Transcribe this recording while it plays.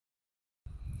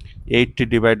80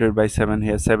 divided by 7,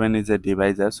 here 7 is a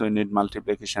divisor, so we need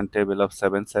multiplication table of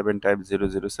 7. 7 times 0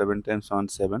 0, 7 times 1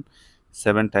 7,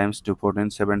 7 times 2 14,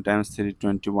 7 times 3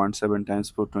 21, 7 times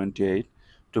 4 28.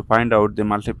 To find out the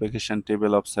multiplication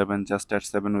table of 7, just add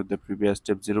 7 with the previous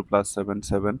step. 0 plus 7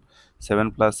 7,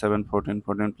 7 plus 7 14,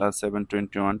 14 plus 7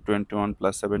 21, 21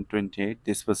 plus 7 28.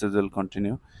 This process will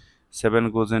continue.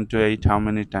 7 goes into 8 how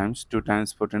many times? 2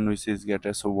 times 14, which is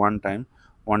greater, so 1 time.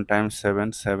 1 times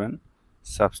 7 7,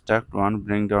 subtract 1,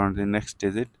 bring down the next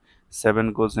digit.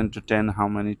 7 goes into 10 how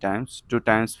many times? 2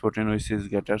 times 14, which is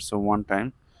greater, so 1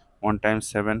 time. 1 times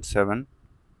 7 7,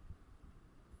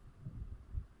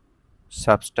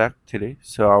 subtract 3,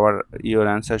 so your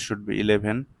answer should be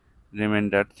 11,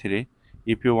 remainder 3.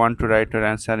 If you want to write your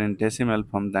answer in decimal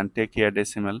form, then take a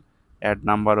decimal, add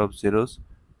number of zeros,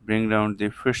 bring down the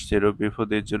first zero. Before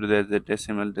the zero there is a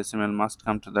decimal must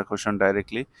come to the quotient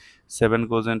directly. 7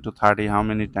 goes into 30 how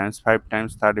many times? 5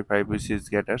 times 35, which is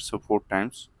greater, so 4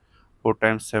 times. 4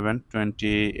 times 7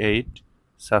 28,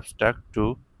 subtract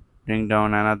 2, bring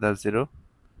down another 0.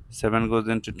 7 goes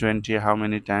into 20 how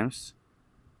many times?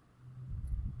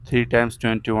 3 times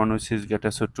 21, which is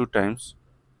greater, so 2 times.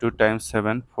 2 times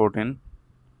 7 14,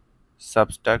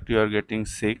 subtract, you are getting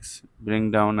 6,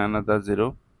 bring down another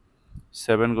 0.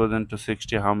 7 goes into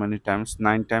 60 how many times?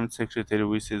 9 times 63,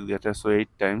 which is greater, so 8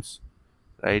 times,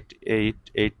 right?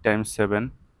 8 times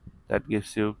 7, that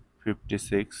gives you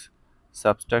 56,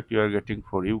 subtract, you are getting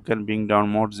 4. You can bring down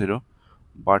more 0,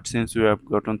 but since we have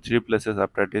gotten 3 places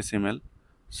after decimal,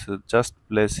 so just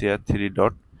place here 3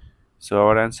 dot. So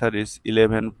our answer is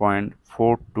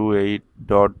 11.428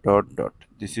 dot dot dot.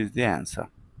 This is the answer.